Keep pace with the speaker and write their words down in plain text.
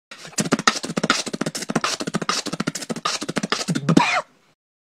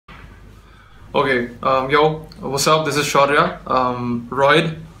Okay, yo, what's up? This is Shaurya,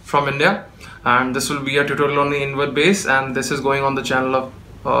 Roid from India, and this will be a tutorial on the invert bass, and this is going on the channel of,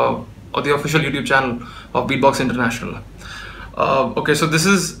 or the official YouTube channel of Beatbox International. Okay, so this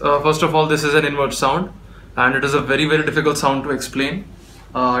is, first of all, this is an invert sound, and it is a very, very difficult sound to explain.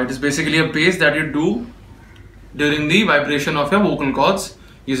 It is basically a bass that you do during the vibration of your vocal cords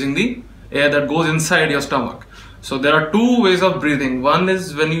using the air that goes inside your stomach. So there are two ways of breathing. One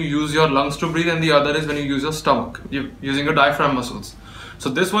is when you use your lungs to breathe, and the other is when you use your stomach, using your diaphragm muscles.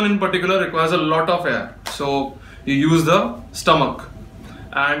 So this one in particular requires a lot of air. So you use the stomach.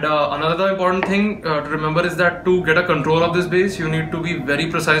 And another important thing to remember is that to get a control of this bass, you need to be very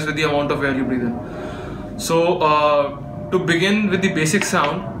precise with the amount of air you breathe in. So to begin with the basic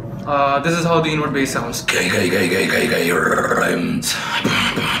sound, this is how the invert bass sounds. This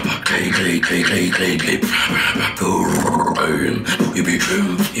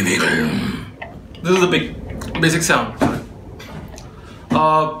is the basic sound.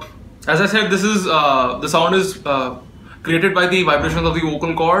 As I said, this is the sound is created by the vibrations of the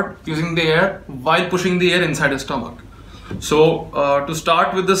vocal cord using the air while pushing the air inside your stomach. So to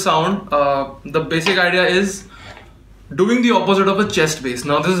start with the sound, the basic idea is doing the opposite of a chest bass.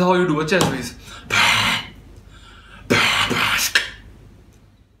 Now this is how you do a chest bass.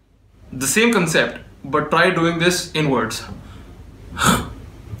 The same concept, but try doing this inwards.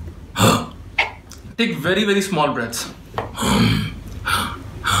 Take very, very small breaths.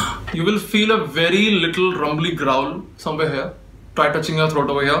 You will feel a very little rumbly growl somewhere here. Try touching your throat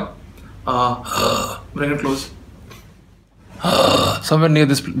over here. Bring it close. Somewhere near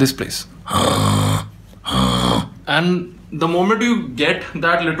this place. And the moment you get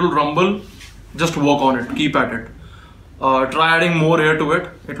that little rumble, just work on it. Keep at it. Try adding more air to it.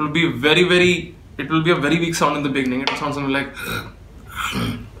 It will be a very weak sound in the beginning. It will sound something like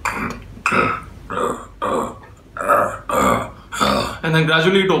and then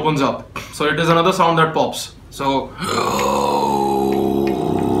gradually it opens up. So it is another sound that pops. So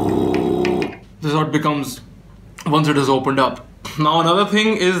this is what it becomes once it is opened up. Now another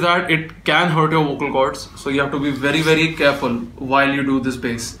thing is that it can hurt your vocal cords. So you have to be very, very careful while you do this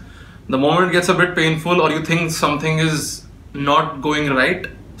bass. The moment it gets a bit painful or you think something is not going right,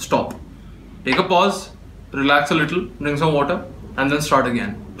 stop. Take a pause, relax a little, drink some water, and then start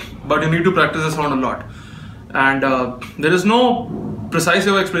again. But you need to practice the sound a lot. And there is no precise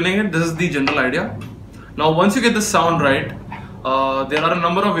way of explaining it. This is the general idea. Now once you get the sound right, there are a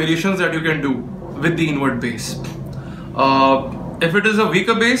number of variations that you can do with the invert bass. If it is a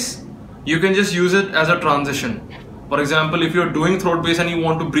weaker bass, you can just use it as a transition. For example, if you're doing throat bass and you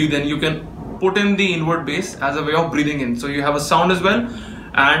want to breathe in, you can put in the invert bass as a way of breathing in. So you have a sound as well,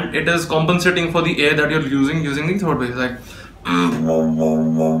 and it is compensating for the air that you're using the throat bass, like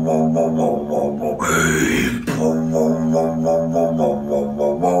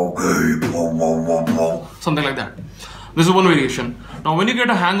something like that. This is one variation. Now when you get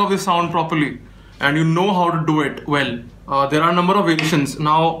a hang of this sound properly and you know how to do it well, there are a number of variations.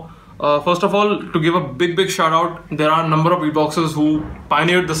 Now first of all, to give a big shout out, there are a number of beatboxers who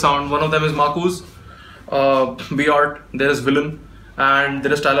pioneered the sound. One of them is Marcus, B-Art, there is Villain, and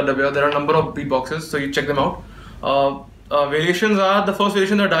there is Tyler W. There are a number of beatboxers, so you check them out. Variations are, the first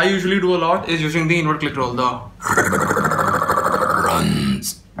variation that I usually do a lot is using the invert click roll, the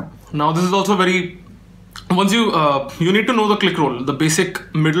runs. Now this is also very, once you need to know the click roll, the basic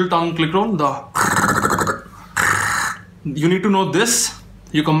middle tongue click roll, you need to know this.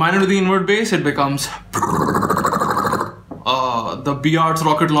 You combine it with the invert bass, it becomes the B-Art's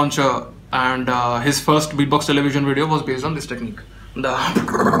rocket launcher, and his first beatbox television video was based on this technique. The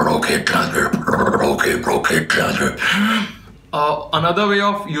rocket launcher. Another way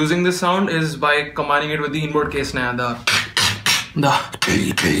of using this sound is by combining it with the invert case snare.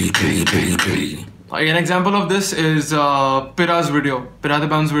 An example of this is Pira's video, Pira the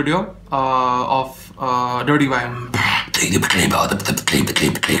Bounce video of Dirty Vibe.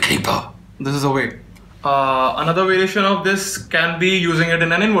 This is a way. Another variation of this can be using it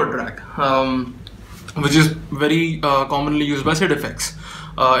in an invert track, which is very commonly used by Sid Effects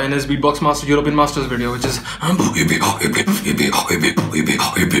in his Beatbox Master European Masters video, which is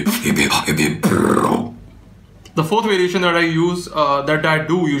the fourth variation that I use, that I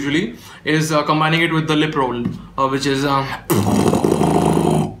do usually, is combining it with the lip roll, which is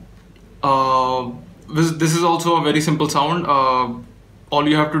this is also a very simple sound. All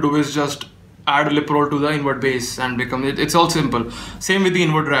you have to do is just add a lip roll to the invert bass and become it. It's all simple. Same with the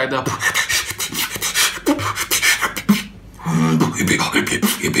invert drag.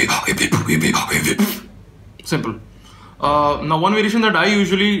 Simple. Now one variation that I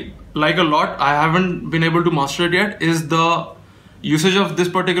usually like a lot, I haven't been able to master it yet, is the usage of this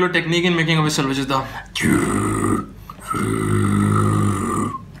particular technique in making a whistle, which is the...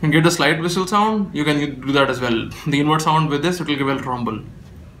 You can get the slide whistle sound, you can do that as well. The invert sound with this, it will give a rumble.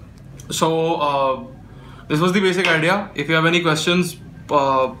 So this was the basic idea. If you have any questions,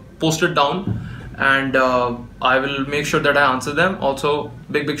 post it down, and I will make sure that I answer them. Also,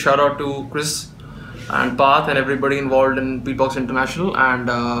 big shout out to Chris and Path and everybody involved in Beatbox International,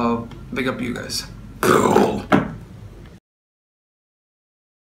 and big up to you guys.